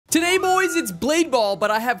Today, boys, it's Blade Ball,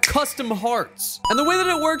 but I have custom hearts. And the way that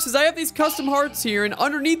it works is I have these custom hearts here, and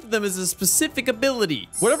underneath them is a specific ability.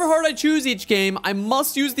 Whatever heart I choose each game, I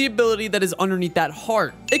must use the ability that is underneath that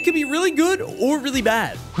heart. It could be really good or really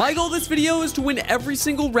bad. My goal this video is to win every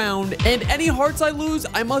single round, and any hearts I lose,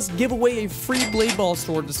 I must give away a free Blade Ball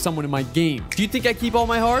sword to someone in my game. Do you think I keep all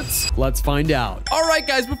my hearts? Let's find out. All right,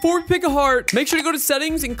 guys, before we pick a heart, make sure to go to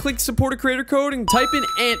settings and click support a creator code and type in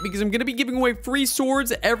ANT because I'm going to be giving away free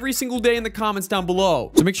swords every single day in the comments down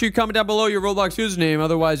below. So make sure you comment down below your Roblox username.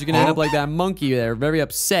 Otherwise, you're going to end up like that monkey there. Very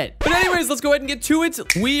upset. But anyways, let's go ahead and get to it.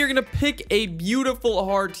 We are going to pick a beautiful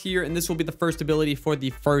heart here, and this will be the first ability for the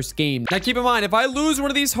first game. Now, keep in mind, if I lose one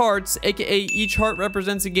of these hearts, aka each heart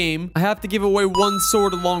represents a game, I have to give away one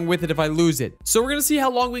sword along with it if I lose it. So we're going to see how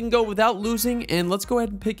long we can go without losing, and let's go ahead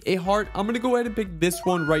and pick a heart. I'm going to go ahead and pick this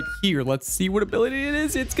one right here. Let's see what ability it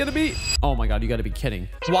is. It's going to be... Oh my God, you got to be kidding.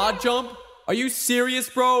 Quad jump? Are you serious,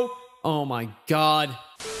 bro? Oh my God.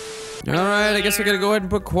 All right, I guess I gotta go ahead and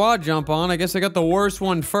put quad jump on. I guess I got the worst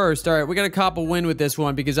one first. All right, we gotta cop a win with this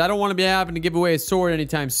one because I don't want to be having to give away a sword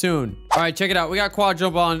anytime soon. All right, check it out. We got quad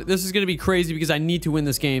jump on. This is gonna be crazy because I need to win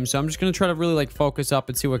this game. So I'm just gonna try to really like focus up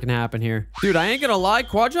and see what can happen here. Dude, I ain't gonna lie.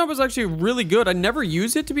 Quad jump is actually really good. I never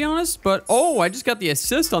use it to be honest, but oh, I just got the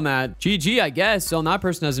assist on that. GG, I guess. Oh, that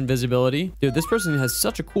person has invisibility. Dude, this person has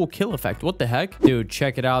such a cool kill effect. What the heck? Dude,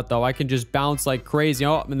 check it out though. I can just bounce like crazy.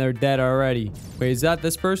 Oh, and they're dead already. Wait, is that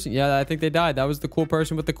this person? Yeah, I think they died. That was the cool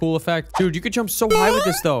person with the cool effect. Dude, you could jump so high with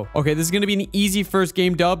this though. Okay, this is gonna be an easy first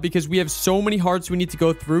game dub because we have so many hearts we need to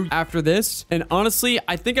go through after this. And honestly,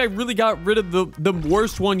 I think I really got rid of the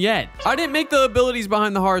worst one yet. I didn't make the abilities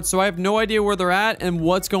behind the hearts, so I have no idea where they're at and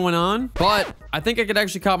what's going on. But I think I could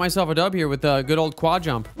actually cop myself a dub here with a good old quad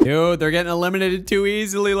jump. Dude, they're getting eliminated too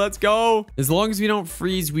easily. Let's go. As long as we don't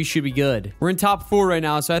freeze, we should be good. We're in top 4 right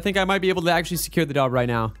now, so I think I might be able to actually secure the dub right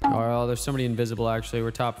now. Oh, there's somebody invisible actually.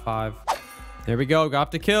 We're top 5. There we go.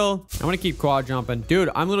 Got the kill. I'm going to keep quad jumping.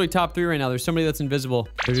 Dude, I'm literally top 3 right now. There's somebody that's invisible.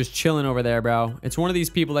 They're just chilling over there, bro. It's one of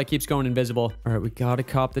these people that keeps going invisible. All right, we got to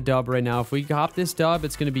cop the dub right now. If we cop this dub,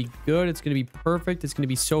 it's going to be good. It's going to be perfect. It's going to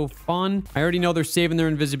be so fun. I already know they're saving their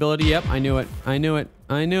invisibility. Yep, I knew it. I knew it.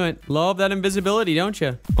 I knew it. Love that invisibility, don't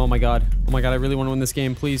you? Oh my God. Oh my God. I really want to win this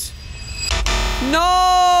game, please.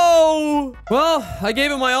 No! Well, I gave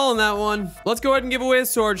it my all in that one. Let's go ahead and give away a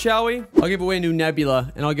sword, shall we? I'll give away a new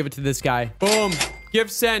Nebula, and I'll give it to this guy. Boom. Gift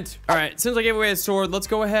sent. All right, since I gave away a sword, let's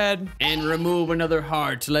go ahead and remove another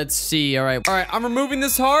heart. Let's see. All right, I'm removing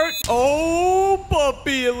this heart. Oh,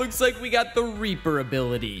 puppy. It looks like we got the Reaper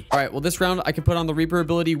ability. All right, well, this round, I can put on the Reaper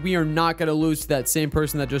ability. We are not going to lose to that same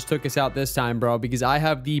person that just took us out this time, bro, because I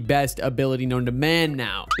have the best ability known to man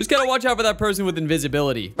now. Just got to watch out for that person with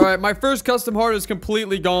invisibility. All right, my first custom heart is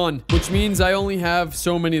completely gone, which means I only have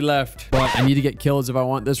so many left. But I need to get kills if I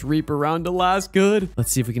want this Reaper round to last good. Let's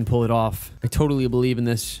see if we can pull it off. I totally believe in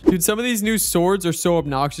this. Dude, some of these new swords are so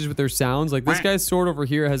obnoxious with their sounds. Like this guy's sword over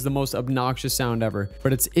here has the most obnoxious sound ever.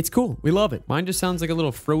 But it's cool. We love it. Mine just sounds like a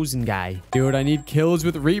little frozen guy. Dude, I need kills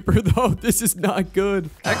with Reaper though. This is not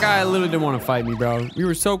good. That guy literally didn't want to fight me, bro. We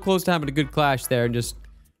were so close to having a good clash there and just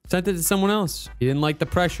sent it to someone else. He didn't like the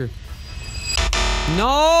pressure.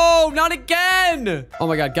 No, not again. Oh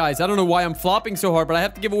my God, guys, I don't know why I'm flopping so hard, but I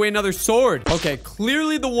have to give away another sword. Okay,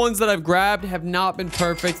 clearly the ones that I've grabbed have not been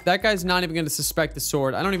perfect. That guy's not even going to suspect the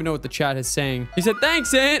sword. I don't even know what the chat is saying. He said,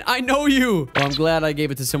 thanks, Ant. I know you. Well, I'm glad I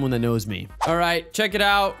gave it to someone that knows me. All right, check it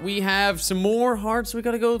out. We have some more hearts we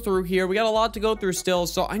got to go through here. We got a lot to go through still,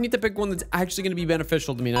 so I need to pick one that's actually going to be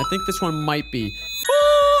beneficial to me, and I think this one might be.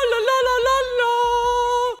 Oh, la, la, la, la, la.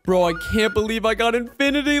 Bro, I can't believe I got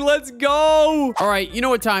infinity. Let's go. All right, you know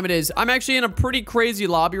what time it is. I'm actually in a pretty crazy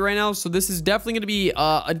lobby right now, so this is definitely going to be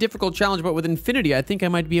a difficult challenge, but with infinity, I think I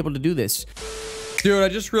might be able to do this. Dude, I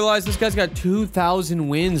just realized this guy's got 2,000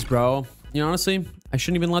 wins, bro. You know, honestly, I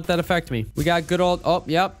shouldn't even let that affect me. We got good old... Oh,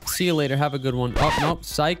 yep. See you later. Have a good one. Oh, nope.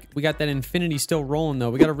 Psych. We got that infinity still rolling, though.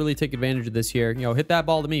 We got to really take advantage of this here. Yo, hit that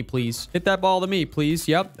ball to me, please. Hit that ball to me, please.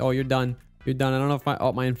 Yep. Oh, you're done. You're done. I don't know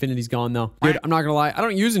if my infinity's gone though. Dude, I'm not gonna lie. I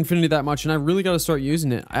don't use infinity that much and I really got to start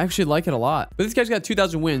using it. I actually like it a lot. But this guy's got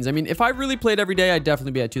 2,000 wins. I mean, if I really played every day, I'd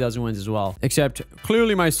definitely be at 2,000 wins as well. Except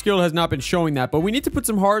clearly my skill has not been showing that. But we need to put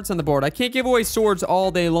some hearts on the board. I can't give away swords all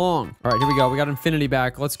day long. All right, here we go. We got infinity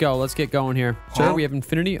back. Let's go. Let's get going here. Sir, we have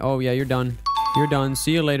infinity. Oh yeah, you're done. You're done.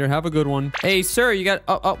 See you later. Have a good one. Hey, sir, you got...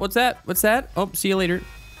 Oh, what's that? What's that? Oh, see you later.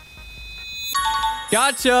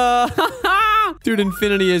 Gotcha. Dude,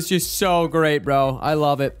 Infinity is just so great, bro. I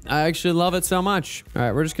love it. I actually love it so much. All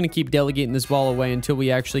right, we're just going to keep delegating this ball away until we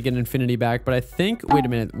actually get Infinity back. But I think... Wait a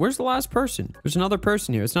minute. Where's the last person? There's another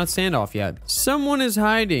person here. It's not standoff yet. Someone is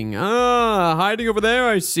hiding. Ah, hiding over there,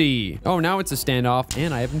 I see. Oh, now it's a standoff.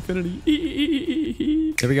 And I have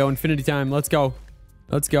Infinity. There we go. Infinity time. Let's go.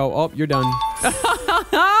 Let's go. Oh, you're done.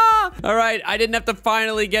 All right, I didn't have to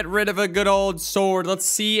finally get rid of a good old sword. Let's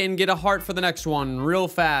see and get a heart for the next one real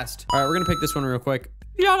fast. All right, we're gonna pick this one real quick.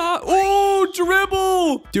 Yada. Oh,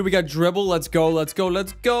 dribble. Dude, we got dribble. Let's go. Let's go.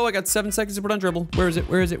 Let's go. I got 7 seconds to put on dribble. Where is it?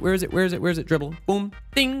 Where is it? Where is it? Where is it? Where is it? Dribble. Boom.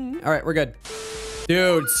 Ding. All right, we're good.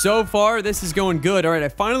 Dude, so far, this is going good. All right, I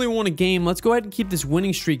finally won a game. Let's go ahead and keep this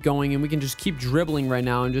winning streak going, and we can just keep dribbling right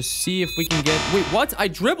now and just see if we can get... Wait, what? I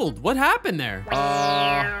dribbled. What happened there?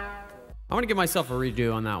 I'm gonna give myself a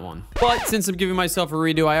redo on that one. But since I'm giving myself a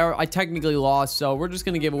redo, I technically lost, so we're just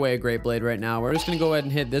gonna give away a Great Blade right now. We're just gonna go ahead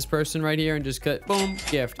and hit this person right here and just cut, boom,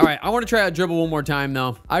 gift. All right, I wanna try out dribble one more time,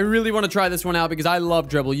 though. I really wanna try this one out because I love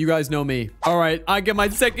dribble. You guys know me. All right, I get my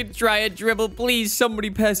second try at dribble. Please, somebody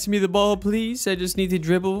pass me the ball, please. I just need to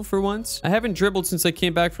dribble for once. I haven't dribbled since I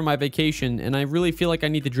came back from my vacation, and I really feel like I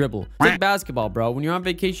need to dribble. It's like basketball, bro. When you're on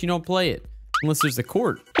vacation, you don't play it. Unless there's the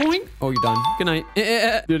court. Boing. Oh, you're done. Good night.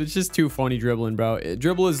 Dude, it's just too funny dribbling, bro.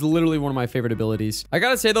 Dribble is literally one of my favorite abilities. I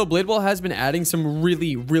gotta say, though, Blade Ball has been adding some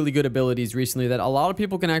really, really good abilities recently that a lot of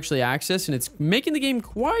people can actually access, and it's making the game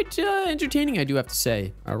quite entertaining, I do have to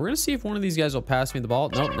say. All right, we're gonna see if one of these guys will pass me the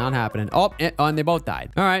ball. Nope, not happening. Oh, and they both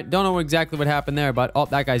died. All right, don't know exactly what happened there, but oh,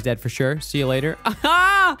 that guy's dead for sure. See you later.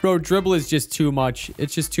 Bro, dribble is just too much.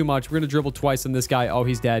 It's just too much. We're gonna dribble twice on this guy. Oh,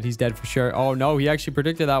 he's dead. He's dead for sure. Oh, no, he actually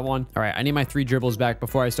predicted that one. All right, I need my 3 dribbles back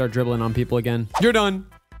before I start dribbling on people again. You're done.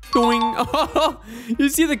 Doing. Oh, you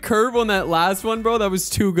see the curve on that last one, bro? That was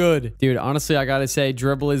too good. Dude, honestly, I gotta say,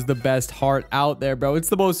 dribble is the best heart out there, bro. It's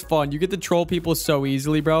the most fun. You get to troll people so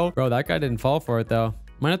easily, bro. Bro, that guy didn't fall for it, though.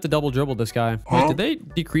 Might have to double dribble this guy. Wait, did they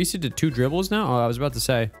decrease it to 2 dribbles now? Oh, I was about to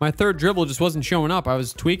say. My 3rd dribble just wasn't showing up. I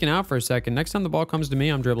was tweaking out for a second. Next time the ball comes to me,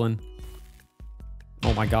 I'm dribbling.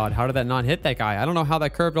 Oh my god, how did that not hit that guy? I don't know how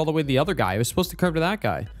that curved all the way to the other guy. It was supposed to curve to that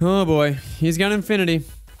guy. Oh boy, he's got Infinity.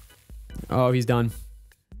 Oh, he's done.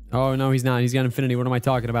 Oh no, he's not. He's got Infinity. What am I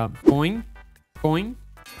talking about? Boing. Boing.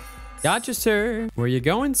 Gotcha, sir. Where you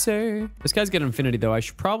going, sir? This guy's got Infinity, though. I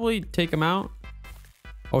should probably take him out.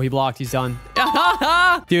 Oh, he blocked. He's done.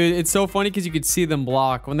 Dude, it's so funny because you could see them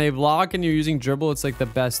block. When they block and you're using dribble, it's like the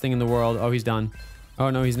best thing in the world. Oh, he's done. Oh,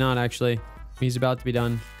 no, he's not, actually. He's about to be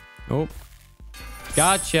done. Oh.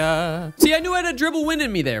 Gotcha. See, I knew I had a dribble win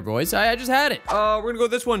in me there, boys. I just had it. We're gonna go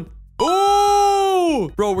with this one. Oh,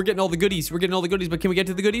 bro, we're getting all the goodies. We're getting all the goodies, but can we get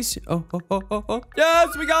to the goodies? Oh.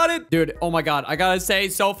 Yes, we got it. Dude, oh my god. I gotta say,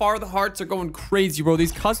 so far, the hearts are going crazy, bro.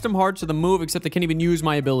 These custom hearts are the move, except I can't even use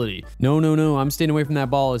my ability. No. I'm staying away from that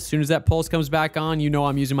ball. As soon as that pulse comes back on, you know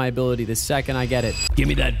I'm using my ability the second I get it. Give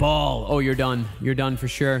me that ball. Oh, you're done. You're done for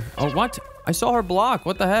sure. Oh, what? I saw her block.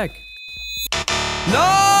 What the heck?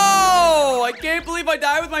 No! I can't believe I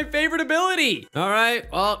died with my favorite ability. All right.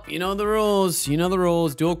 Well, you know the rules. You know the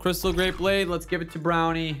rules. Dual Crystal Great Blade. Let's give it to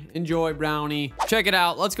Brownie. Enjoy, Brownie. Check it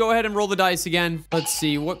out. Let's go ahead and roll the dice again. Let's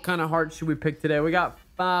see. What kind of heart should we pick today? We got,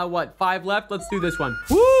 what, 5 left? Let's do this one.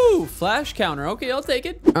 Woo! Flash counter. Okay, I'll take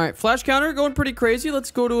it. All right. Flash counter going pretty crazy.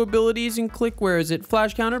 Let's go to abilities and click. Where is it?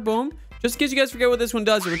 Flash counter. Boom. Just in case you guys forget what this one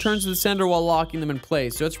does, it returns to the sender while locking them in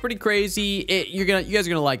place. So it's pretty crazy. You guys are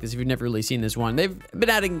gonna like this if you've never really seen this one. They've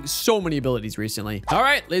been adding so many abilities recently. All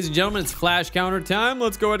right, ladies and gentlemen, it's flash counter time.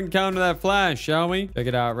 Let's go ahead and counter that flash, shall we? Check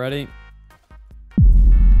it out. Ready?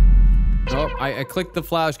 Oh, I clicked the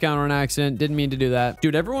flash counter on accident. Didn't mean to do that.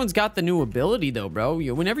 Dude, everyone's got the new ability, though, bro.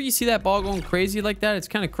 Whenever you see that ball going crazy like that, it's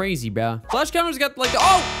kind of crazy, bro. Flash counter's got, like,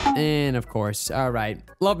 oh! And, of course. All right.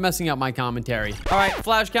 Love messing up my commentary. All right,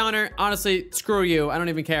 flash counter. Honestly, screw you. I don't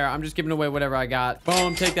even care. I'm just giving away whatever I got.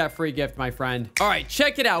 Boom. Take that free gift, my friend. All right,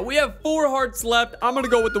 check it out. We have 4 hearts left. I'm going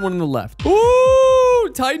to go with the one on the left.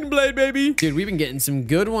 Ooh, Titan Blade, baby. Dude, we've been getting some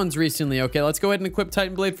good ones recently. Okay, let's go ahead and equip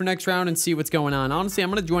Titan Blade for next round and see what's going on. Honestly, I'm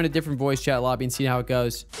going to join a different voice chat lobby and see how it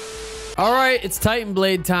goes. All right, it's Titan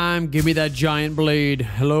Blade time. Give me that giant blade.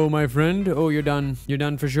 Hello, my friend. Oh, you're done. You're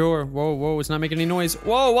done for sure. Whoa, it's not making any noise.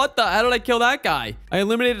 Whoa, what the? How did I kill that guy? I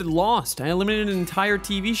eliminated Lost. I eliminated an entire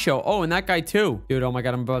TV show. Oh, and that guy too. Dude, oh my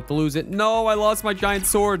god, I'm about to lose it. No, I lost my giant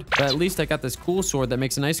sword. But at least I got this cool sword that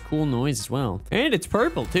makes a nice cool noise as well. And it's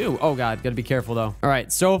purple too. Oh god, gotta be careful though. All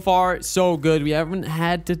right, so far, so good. We haven't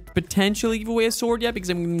had to potentially give away a sword yet because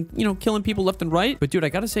I'm, killing people left and right. But dude, I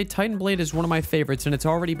gotta say Titan Blade is one of my favorites and it's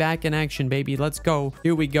already back in action, baby. Let's go.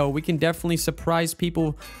 Here we go. We can definitely surprise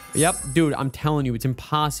people. Yep, dude, I'm telling you, it's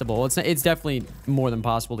impossible. It's definitely more than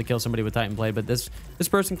possible to kill somebody with Titan Blade, but this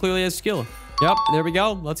person clearly has skill. Yep, there we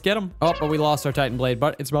go. Let's get him. Oh, but we lost our Titan Blade,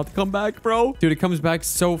 but it's about to come back, bro. Dude, it comes back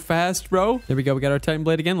so fast, bro. There we go. We got our Titan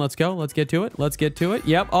Blade again. Let's go. Let's get to it. Let's get to it.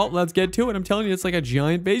 Yep. Oh, let's get to it. I'm telling you, it's like a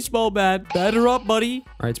giant baseball bat. Batter up, buddy.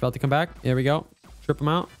 All right, it's about to come back. There we go. Trip him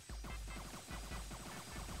out.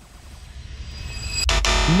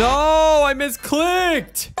 No, I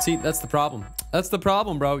misclicked. See, that's the problem. That's the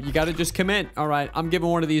problem, bro. You got to just commit. All right, I'm giving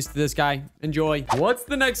one of these to this guy. Enjoy. What's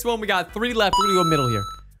the next one? We got 3 left. We're going to go middle here.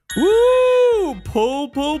 Woo! Pull,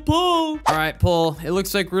 pull, pull. All right, pull. It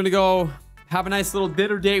looks like we're going to go have a nice little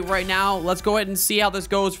dinner date right now. Let's go ahead and see how this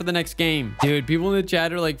goes for the next game. Dude, people in the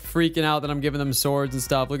chat are like freaking out that I'm giving them swords and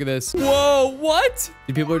stuff. Look at this. Whoa, what?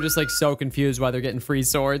 Dude, people are just like so confused why they're getting free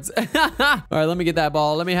swords. All right, let me get that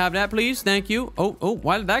ball. Let me have that, please. Thank you. Oh,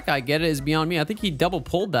 why did that guy get it is beyond me. I think he double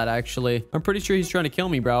pulled that, actually. I'm pretty sure he's trying to kill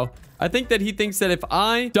me, bro. I think that he thinks that if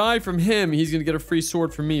I die from him, he's going to get a free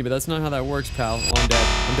sword from me, but that's not how that works, pal. Oh, I'm dead.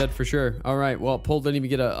 I'm dead for sure. All right, well, Paul didn't even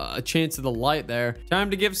get a chance of the light there. Time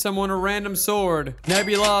to give someone a random sword.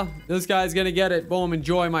 Nebula, this guy's going to get it. Boom,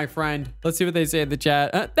 enjoy, my friend. Let's see what they say in the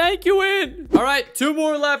chat. Thank you, Win. All right, 2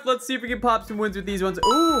 more left. Let's see if we can pop some wins with these ones.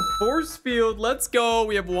 Ooh, force field. Let's go.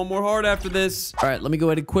 We have 1 more heart after this. All right, let me go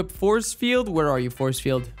ahead and equip force field. Where are you, force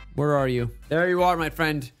field? Where are you? There you are, my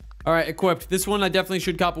friend. All right, equipped. This one I definitely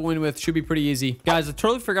should cop a win with. Should be pretty easy. Guys, I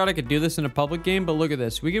totally forgot I could do this in a public game, but look at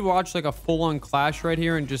this. We could watch like a full-on clash right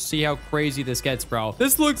here and just see how crazy this gets, bro.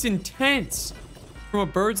 This looks intense. From a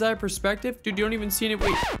bird's eye perspective, dude, you don't even see any.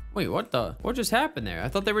 Wait, what just happened there? I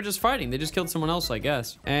thought they were just fighting. They just killed someone else, I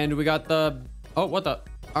guess. And we got the, oh, what the?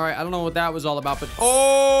 All right, I don't know what that was all about, but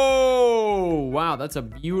oh, wow, that's a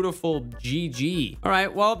beautiful GG. All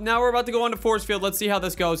right, well, now we're about to go on to force field. Let's see how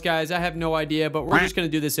this goes, guys. I have no idea, but we're just gonna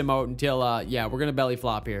do this emote until, yeah, we're gonna belly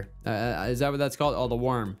flop here. Is that what that's called? Oh, the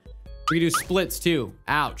worm. We can do splits too.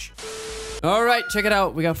 Ouch. All right, check it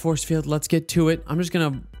out. We got force field. Let's get to it. I'm just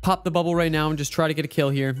gonna pop the bubble right now and just try to get a kill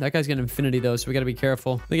here. That guy's got infinity though, so we gotta be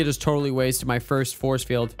careful. I think I just totally wasted my first force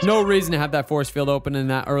field. No reason to have that force field open in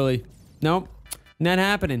that early. Nope. Not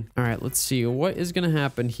happening. All right, let's see what is gonna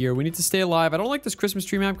happen here. We need to stay alive. I don't like this Christmas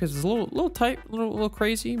tree map because it's a little tight, a little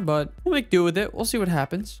crazy, but we'll make do with it. We'll see what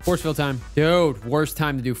happens. Force field time. Dude, worst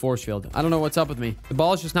time to do force field. I don't know what's up with me. The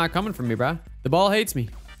ball is just not coming from me, bruh. The ball hates me.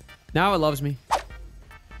 Now it loves me.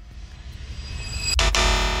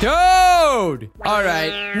 Dude! All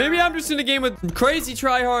right. Maybe I'm just in a game with crazy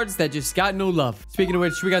tryhards that just got no love. Speaking of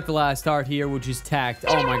which, we got the last heart here, which is tacked.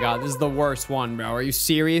 Oh my god, this is the worst one, bro. Are you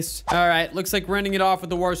serious? All right, looks like we're ending it off with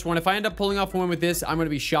the worst one. If I end up pulling off a win with this, I'm gonna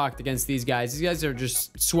be shocked against these guys. These guys are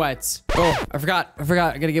just sweats. Oh, I forgot. I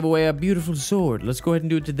gotta give away a beautiful sword. Let's go ahead and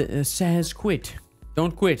do it to the Saz quit.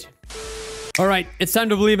 Don't quit. All right, it's time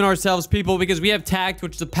to believe in ourselves, people, because we have tact,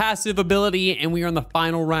 which is a passive ability, and we are in the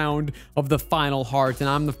final round of the final heart, and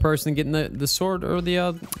I'm the person getting the sword or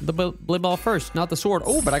the blade ball first, not the sword.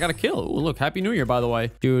 Oh, but I got a kill. Oh, look, Happy New Year, by the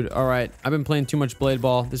way. Dude, all right, I've been playing too much blade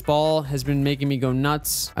ball. This ball has been making me go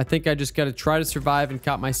nuts. I think I just got to try to survive and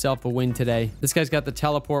cop myself a win today. This guy's got the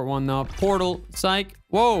teleport one, though. Portal, psych.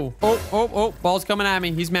 Whoa. Oh, ball's coming at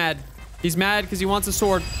me. He's mad. He's mad because he wants a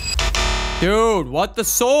sword. Dude, what the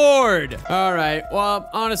sword? All right, well,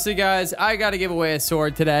 honestly, guys, I gotta give away a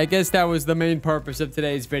sword today. I guess that was the main purpose of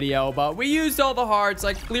today's video, but we used all the hearts.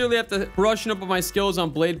 I clearly have to brushing up on my skills on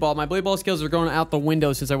blade ball. My blade ball skills are going out the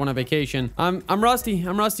window since I went on vacation. I'm rusty.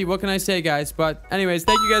 What can I say, guys? But anyways,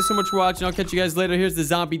 thank you guys so much for watching. I'll catch you guys later. Here's the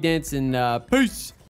zombie dance, and peace.